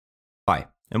Hi,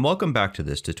 and welcome back to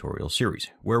this tutorial series,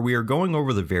 where we are going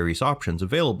over the various options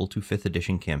available to 5th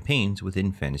edition campaigns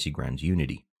within Fantasy Grounds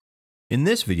Unity. In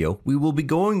this video, we will be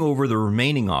going over the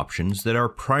remaining options that are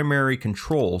primary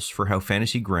controls for how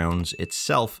Fantasy Grounds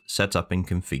itself sets up and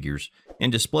configures and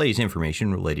displays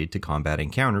information related to combat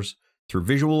encounters through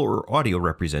visual or audio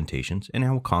representations and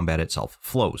how combat itself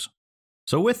flows.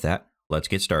 So with that, let's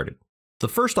get started. The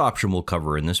first option we'll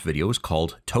cover in this video is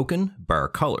called Token Bar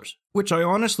Colors, which I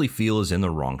honestly feel is in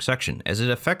the wrong section, as it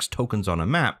affects tokens on a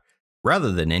map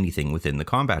rather than anything within the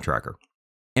combat tracker.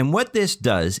 And what this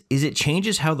does is it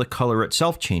changes how the color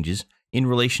itself changes in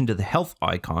relation to the health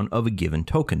icon of a given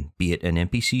token, be it an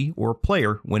NPC or a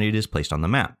player when it is placed on the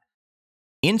map.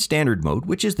 In standard mode,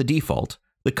 which is the default,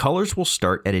 the colors will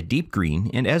start at a deep green,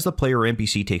 and as the player or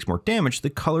NPC takes more damage, the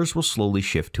colors will slowly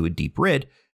shift to a deep red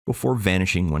before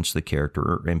vanishing once the character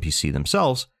or NPC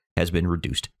themselves has been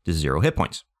reduced to 0 hit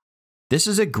points. This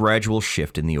is a gradual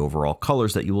shift in the overall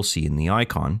colors that you will see in the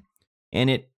icon, and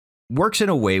it works in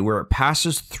a way where it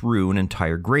passes through an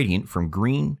entire gradient from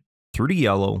green through to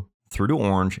yellow, through to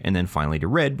orange, and then finally to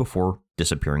red before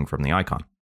disappearing from the icon.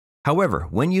 However,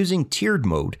 when using tiered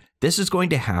mode, this is going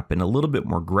to happen a little bit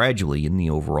more gradually in the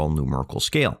overall numerical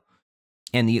scale.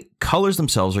 And the colors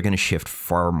themselves are going to shift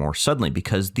far more suddenly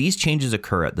because these changes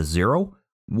occur at the 0,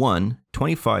 1,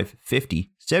 25,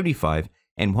 50, 75,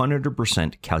 and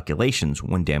 100% calculations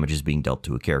when damage is being dealt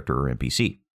to a character or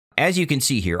NPC. As you can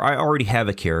see here, I already have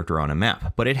a character on a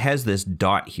map, but it has this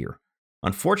dot here.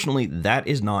 Unfortunately, that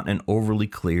is not an overly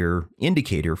clear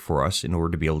indicator for us in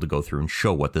order to be able to go through and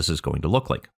show what this is going to look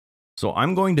like. So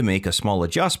I'm going to make a small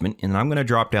adjustment, and I'm going to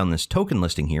drop down this token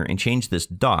listing here and change this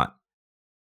dot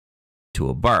to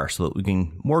a bar so that we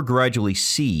can more gradually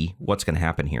see what's going to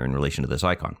happen here in relation to this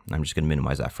icon. I'm just going to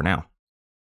minimize that for now.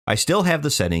 I still have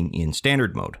the setting in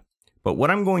standard mode, but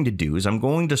what I'm going to do is I'm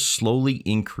going to slowly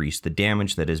increase the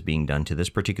damage that is being done to this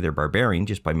particular barbarian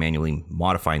just by manually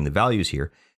modifying the values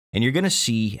here, and you're going to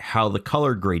see how the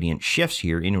color gradient shifts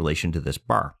here in relation to this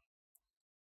bar.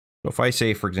 So if I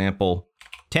say, for example,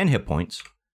 10 hit points,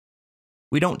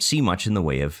 we don't see much in the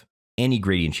way of any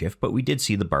gradient shift, but we did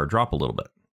see the bar drop a little bit.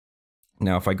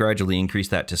 Now, if I gradually increase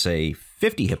that to, say,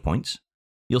 50 hit points,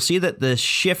 you'll see that the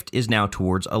shift is now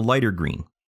towards a lighter green.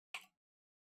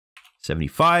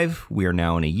 75, we are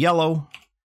now in a yellow.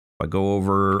 If I go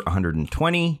over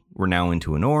 120, we're now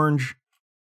into an orange.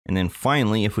 And then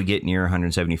finally, if we get near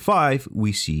 175,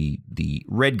 we see the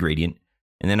red gradient.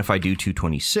 And then if I do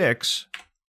 226,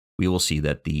 we will see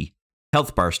that the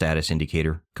health bar status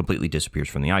indicator completely disappears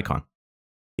from the icon.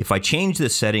 If I change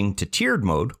this setting to tiered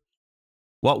mode,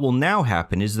 what will now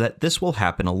happen is that this will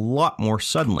happen a lot more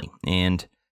suddenly, and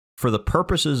for the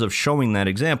purposes of showing that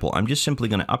example, I'm just simply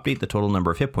going to update the total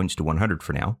number of hit points to 100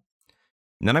 for now.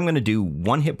 And then I'm going to do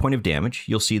 1 hit point of damage.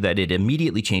 You'll see that it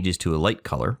immediately changes to a light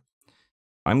color.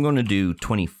 I'm going to do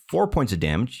 24 points of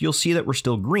damage. You'll see that we're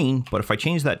still green, but if I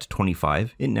change that to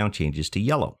 25, it now changes to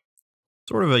yellow.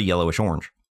 Sort of a yellowish orange.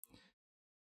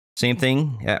 Same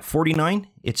thing at 49,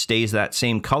 it stays that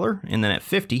same color, and then at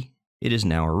 50, it is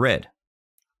now a red.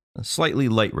 A slightly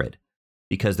light red,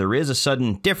 because there is a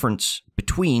sudden difference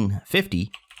between 50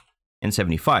 and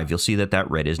 75. You'll see that that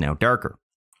red is now darker.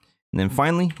 And then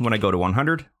finally, when I go to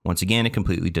 100, once again, it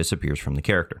completely disappears from the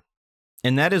character.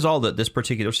 And that is all that this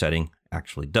particular setting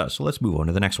actually does. So let's move on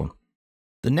to the next one.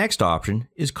 The next option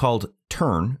is called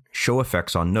Turn Show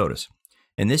Effects on Notice.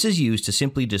 And this is used to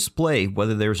simply display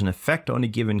whether there's an effect on a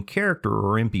given character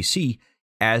or NPC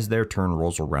as their turn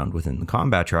rolls around within the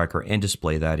combat tracker and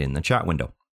display that in the chat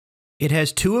window. It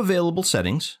has 2 available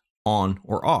settings, on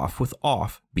or off, with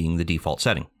off being the default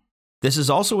setting. This is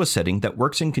also a setting that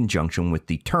works in conjunction with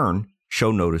the Turn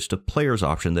Show Notice to Players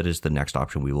option that is the next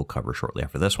option we will cover shortly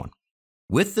after this one.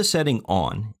 With the setting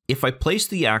on, if I place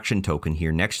the action token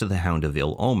here next to the Hound of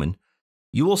Ill Omen,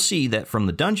 you will see that from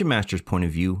the Dungeon Master's point of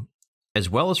view,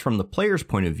 as well as from the player's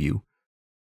point of view,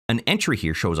 an entry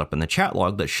here shows up in the chat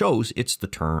log that shows it's the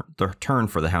turn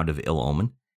for the Hound of Ill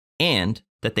Omen, and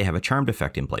that they have a charmed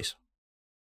effect in place.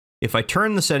 If I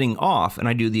turn the setting off and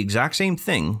I do the exact same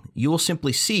thing, you will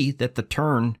simply see that the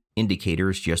turn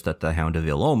indicator is just that the Hound of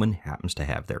Ill Omen happens to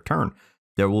have their turn.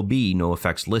 There will be no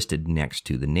effects listed next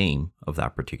to the name of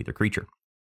that particular creature.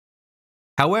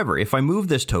 However, if I move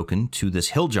this token to this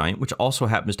Hill Giant, which also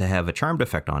happens to have a charmed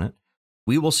effect on it,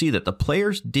 we will see that the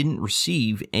players didn't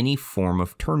receive any form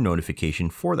of turn notification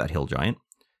for that Hill Giant,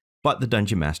 but the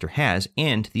Dungeon Master has,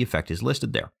 and the effect is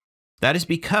listed there. That is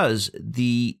because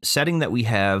the setting that we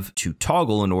have to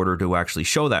toggle in order to actually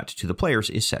show that to the players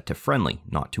is set to friendly,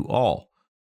 not to all,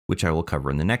 which I will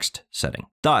cover in the next setting.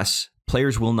 Thus,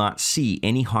 players will not see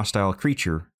any hostile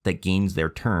creature that gains their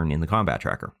turn in the combat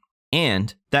tracker.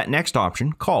 And that next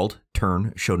option, called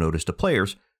Turn Show Notice to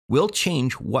Players, will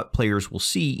change what players will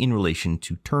see in relation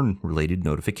to turn-related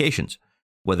notifications,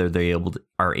 whether they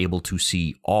are able to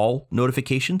see all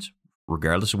notifications,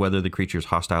 regardless of whether the creature is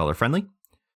hostile or friendly,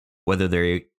 whether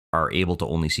they are able to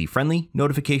only see friendly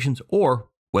notifications, or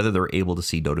whether they're able to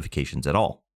see notifications at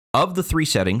all. Of the three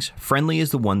settings, friendly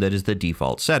is the one that is the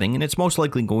default setting, and it's most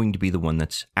likely going to be the one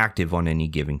that's active on any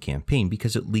given campaign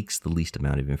because it leaks the least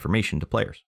amount of information to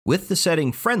players. With the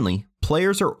setting friendly,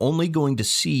 players are only going to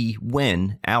see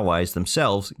when allies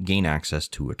themselves gain access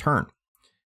to a turn.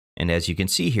 And as you can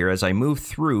see here, as I move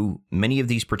through many of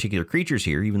these particular creatures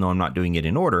here, even though I'm not doing it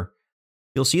in order,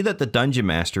 you'll see that the Dungeon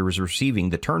Master is receiving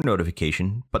the turn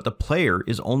notification, but the player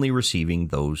is only receiving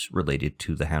those related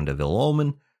to the Hound of Ill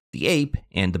Omen, the Ape,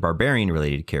 and the Barbarian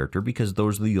related character because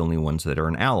those are the only ones that are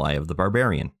an ally of the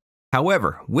Barbarian.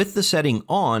 However, with the setting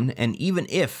on, and even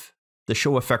if the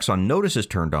show effects on notice is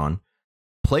turned on,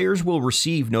 players will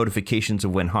receive notifications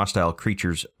of when hostile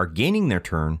creatures are gaining their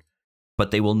turn,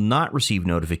 but they will not receive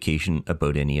notification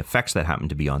about any effects that happen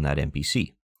to be on that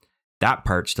NPC. That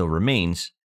part still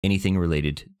remains anything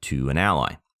related to an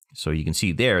ally. So you can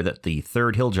see there that the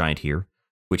third Hill Giant here,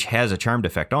 which has a charmed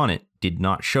effect on it, did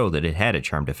not show that it had a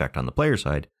charmed effect on the player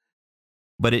side,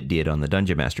 but it did on the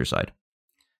Dungeon Master side.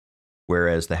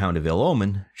 Whereas the Hound of Ill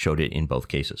Omen showed it in both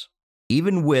cases.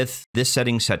 Even with this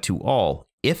setting set to all,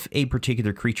 if a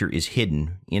particular creature is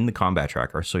hidden in the combat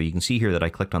tracker, so you can see here that I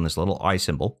clicked on this little eye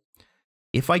symbol,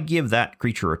 if I give that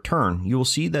creature a turn, you will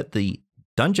see that the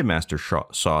Dungeon Master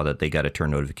saw that they got a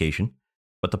turn notification,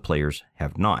 but the players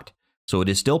have not. So it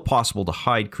is still possible to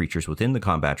hide creatures within the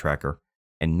combat tracker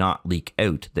and not leak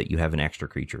out that you have an extra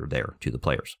creature there to the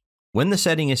players. When the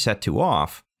setting is set to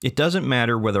off, it doesn't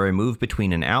matter whether I move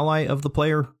between an ally of the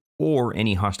player or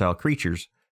any hostile creatures,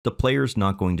 the player's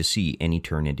not going to see any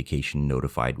turn indication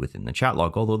notified within the chat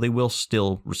log, although they will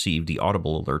still receive the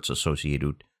audible alerts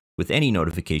associated with any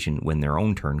notification when their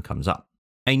own turn comes up.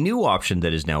 A new option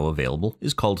that is now available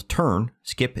is called Turn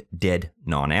Skip Dead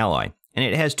Non-Ally, and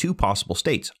it has two possible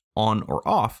states, on or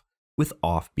off, with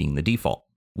off being the default.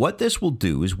 What this will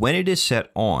do is when it is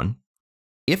set on,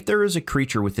 if there is a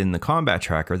creature within the combat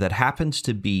tracker that happens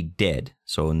to be dead,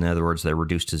 so in other words, they're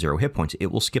reduced to 0 hit points, it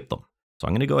will skip them. So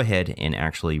I'm going to go ahead and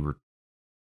actually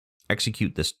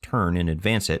execute this turn and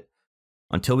advance it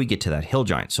until we get to that Hill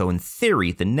Giant. So in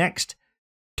theory, the next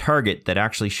target that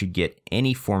actually should get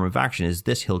any form of action is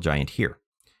this Hill Giant here.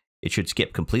 It should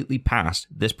skip completely past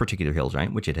this particular Hill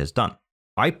Giant, which it has done.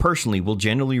 I personally will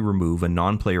generally remove a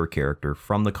non-player character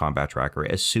from the combat tracker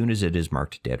as soon as it is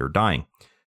marked dead or dying,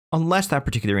 unless that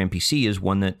particular NPC is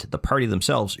one that the party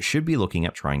themselves should be looking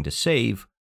at trying to save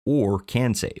or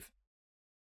can save.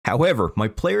 However, my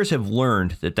players have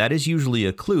learned that that is usually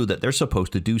a clue that they're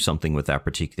supposed to do something with that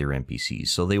particular NPC,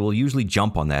 so they will usually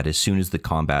jump on that as soon as the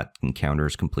combat encounter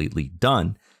is completely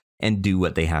done and do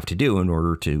what they have to do in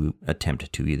order to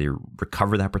attempt to either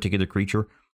recover that particular creature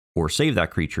or save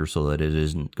that creature so that it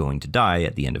isn't going to die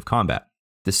at the end of combat.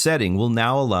 The setting will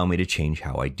now allow me to change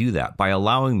how I do that by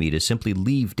allowing me to simply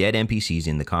leave dead NPCs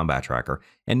in the combat tracker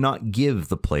and not give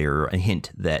the player a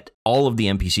hint that all of the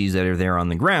NPCs that are there on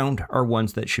the ground are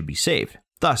ones that should be saved.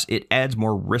 Thus, it adds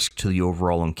more risk to the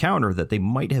overall encounter that they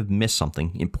might have missed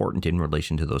something important in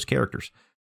relation to those characters.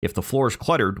 If the floor is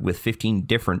cluttered with 15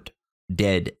 different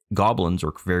dead goblins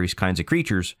or various kinds of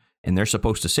creatures, and they're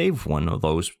supposed to save one of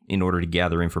those in order to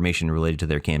gather information related to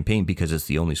their campaign because it's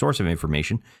the only source of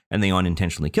information, and they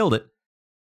unintentionally killed it,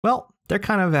 well, they're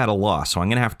kind of at a loss. So I'm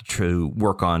going to have to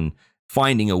work on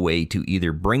finding a way to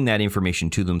either bring that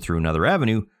information to them through another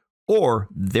avenue, or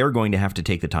they're going to have to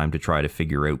take the time to try to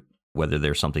figure out whether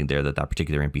there's something there that that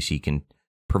particular NPC can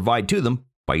provide to them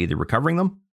by either recovering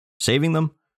them, saving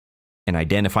them, and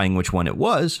identifying which one it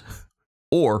was,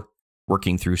 or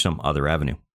working through some other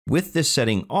avenue. With this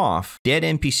setting off, dead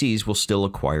NPCs will still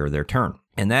acquire their turn.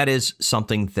 And that is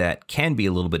something that can be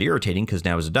a little bit irritating because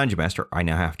now as a Dungeon Master, I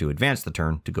now have to advance the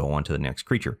turn to go on to the next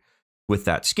creature. With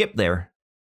that skip there,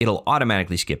 it'll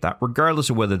automatically skip that regardless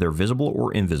of whether they're visible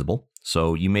or invisible.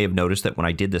 So you may have noticed that when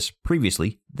I did this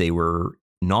previously, they were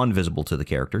non-visible to the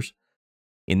characters.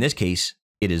 In this case,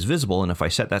 it is visible, and if I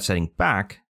set that setting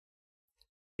back,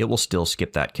 it will still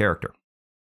skip that character.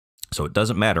 So it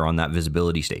doesn't matter on that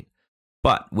visibility state.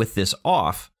 But with this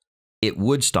off, it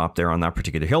would stop there on that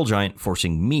particular Hill Giant,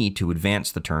 forcing me to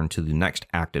advance the turn to the next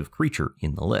active creature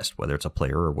in the list, whether it's a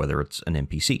player or whether it's an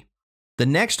NPC. The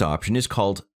next option is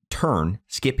called Turn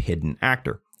Skip Hidden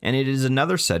Actor, and it is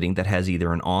another setting that has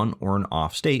either an on or an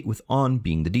off state, with on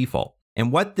being the default.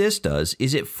 And what this does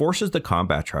is it forces the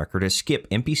combat tracker to skip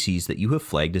NPCs that you have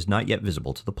flagged as not yet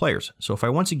visible to the players. So if I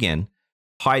once again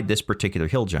hide this particular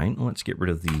hill giant, let's get rid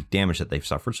of the damage that they've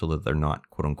suffered so that they're not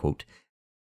quote unquote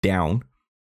down.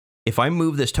 If I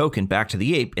move this token back to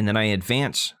the ape and then I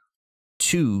advance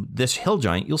to this hill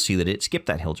giant, you'll see that it skipped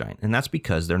that hill giant. And that's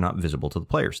because they're not visible to the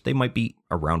players. They might be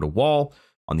around a wall,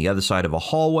 on the other side of a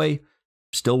hallway,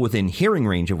 still within hearing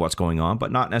range of what's going on,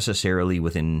 but not necessarily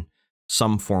within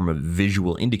some form of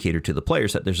visual indicator to the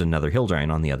players that there's another hill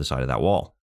giant on the other side of that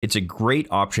wall. It's a great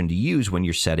option to use when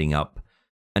you're setting up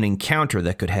an encounter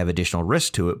that could have additional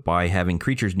risk to it by having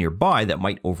creatures nearby that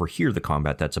might overhear the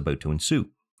combat that's about to ensue.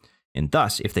 And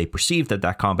thus, if they perceive that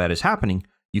that combat is happening,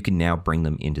 you can now bring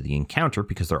them into the encounter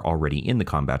because they're already in the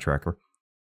combat tracker.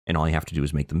 And all you have to do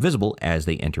is make them visible as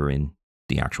they enter in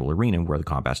the actual arena where the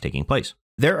combat's taking place.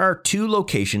 There are two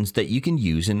locations that you can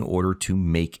use in order to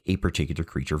make a particular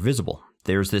creature visible.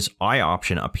 There's this eye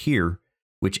option up here,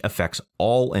 which affects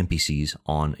all NPCs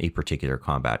on a particular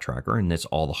combat tracker, and it's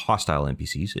all the hostile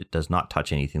NPCs. It does not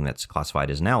touch anything that's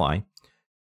classified as an ally.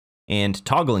 And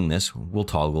toggling this will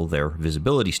toggle their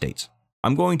visibility states.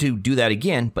 I'm going to do that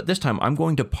again, but this time I'm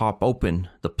going to pop open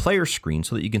the player screen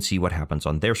so that you can see what happens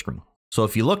on their screen. So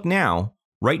if you look now,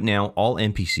 right now, all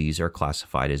NPCs are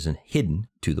classified as hidden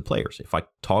to the players. If I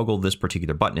toggle this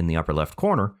particular button in the upper left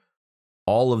corner,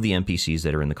 all of the NPCs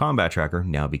that are in the combat tracker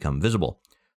now become visible.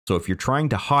 So if you're trying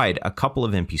to hide a couple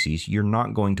of NPCs, you're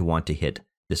not going to want to hit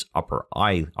this upper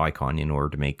eye icon in order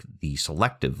to make the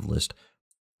selective list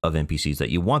of NPCs that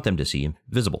you want them to see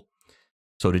visible.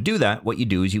 So to do that, what you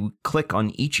do is you click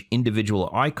on each individual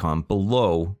icon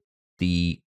below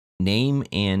the name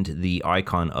and the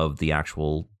icon of the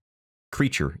actual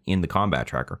creature in the combat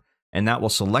tracker, and that will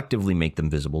selectively make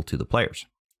them visible to the players.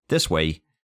 This way,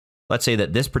 let's say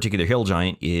that this particular hill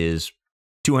giant is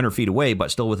 200 feet away,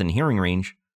 but still within hearing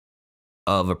range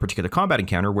of a particular combat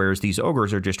encounter, whereas these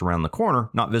ogres are just around the corner,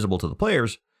 not visible to the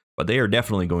players, but they are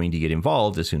definitely going to get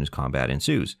involved as soon as combat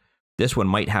ensues. This one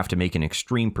might have to make an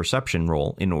extreme perception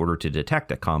roll in order to detect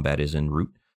that combat is en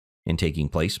route and taking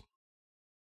place,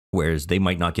 whereas they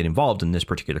might not get involved in this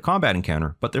particular combat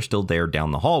encounter, but they're still there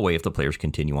down the hallway if the players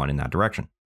continue on in that direction.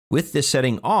 With this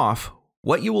setting off,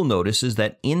 what you will notice is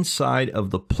that inside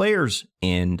of the player's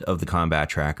end of the combat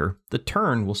tracker, the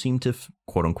turn will seem to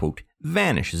quote-unquote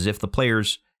vanish, as if the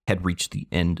players had reached the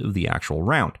end of the actual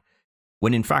round.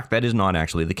 When in fact that is not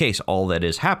actually the case. All that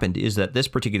has happened is that this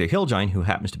particular hill giant, who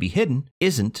happens to be hidden,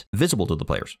 isn't visible to the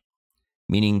players.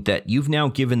 Meaning that you've now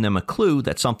given them a clue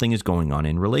that something is going on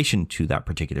in relation to that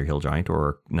particular hill giant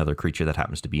or another creature that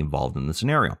happens to be involved in the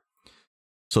scenario.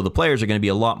 So the players are going to be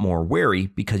a lot more wary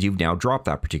because you've now dropped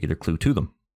that particular clue to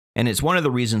them. And it's one of the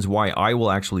reasons why I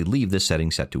will actually leave this setting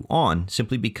set to on,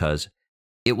 simply because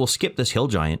it will skip this hill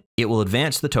giant, it will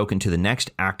advance the token to the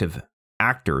next active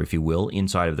actor, if you will,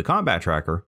 inside of the combat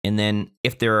tracker, and then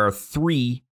if there are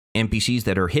 3 NPCs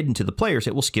that are hidden to the players,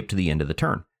 it will skip to the end of the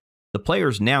turn. The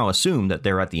players now assume that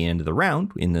they're at the end of the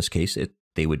round. In this case,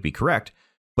 they would be correct,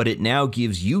 but it now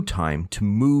gives you time to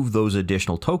move those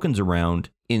additional tokens around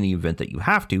in the event that you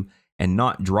have to, and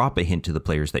not drop a hint to the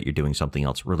players that you're doing something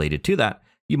else related to that.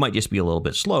 You might just be a little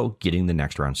bit slow getting the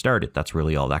next round started. That's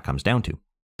really all that comes down to.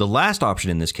 The last option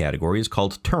in this category is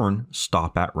called Turn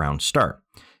Stop at Round Start.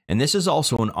 And this is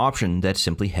also an option that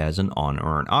simply has an on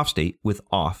or an off state, with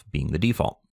off being the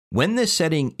default. When this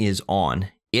setting is on,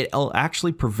 it'll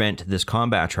actually prevent this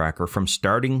combat tracker from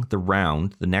starting the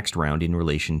next round in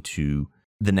relation to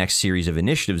the next series of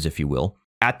initiatives, if you will,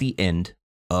 at the end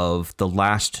of the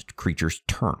last creature's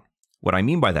turn. What I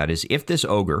mean by that is if this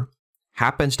ogre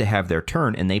happens to have their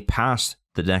turn and they pass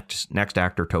the next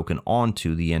actor token on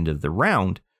to the end of the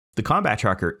round, the combat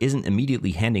tracker isn't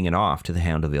immediately handing it off to the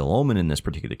Hound of Ill Omen in this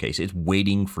particular case. It's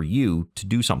waiting for you to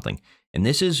do something. And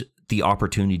this is the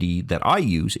opportunity that I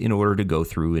use in order to go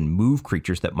through and move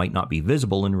creatures that might not be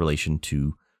visible in relation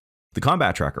to the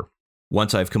combat tracker.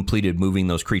 Once I've completed moving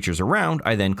those creatures around,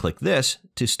 I then click this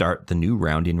to start the new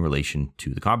round in relation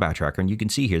to the combat tracker. And you can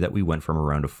see here that we went from a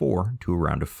round of 4 to a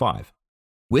round of 5.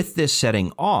 With this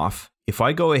setting off, if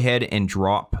I go ahead and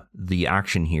drop the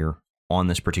action here on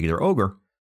this particular ogre,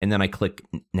 and then I click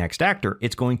Next Actor,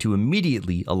 it's going to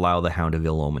immediately allow the Hound of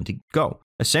Ill Omen to go.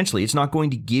 Essentially, it's not going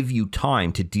to give you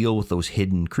time to deal with those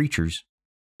hidden creatures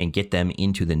and get them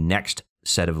into the next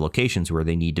set of locations where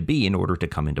they need to be in order to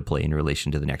come into play in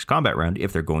relation to the next combat round,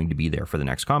 if they're going to be there for the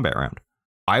next combat round.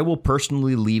 I will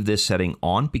personally leave this setting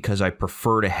on because I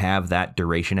prefer to have that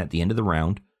duration at the end of the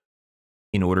round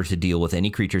in order to deal with any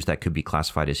creatures that could be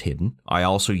classified as hidden. I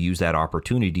also use that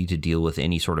opportunity to deal with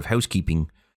any sort of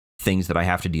housekeeping things that I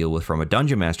have to deal with from a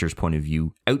Dungeon Master's point of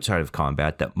view outside of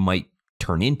combat that might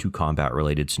turn into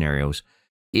combat-related scenarios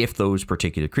if those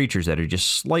particular creatures that are just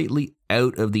slightly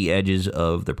out of the edges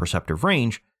of the perceptive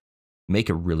range make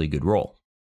a really good roll.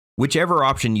 Whichever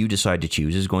option you decide to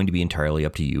choose is going to be entirely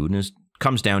up to you, and it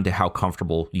comes down to how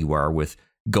comfortable you are with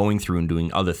going through and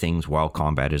doing other things while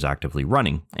combat is actively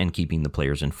running, and keeping the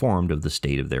players informed of the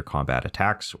state of their combat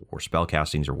attacks or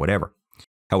spellcastings or whatever.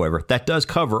 However, that does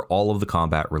cover all of the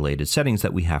combat-related settings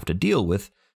that we have to deal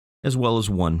with, as well as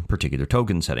one particular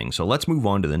token setting. So let's move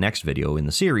on to the next video in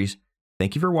the series.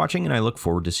 Thank you for watching, and I look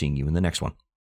forward to seeing you in the next one.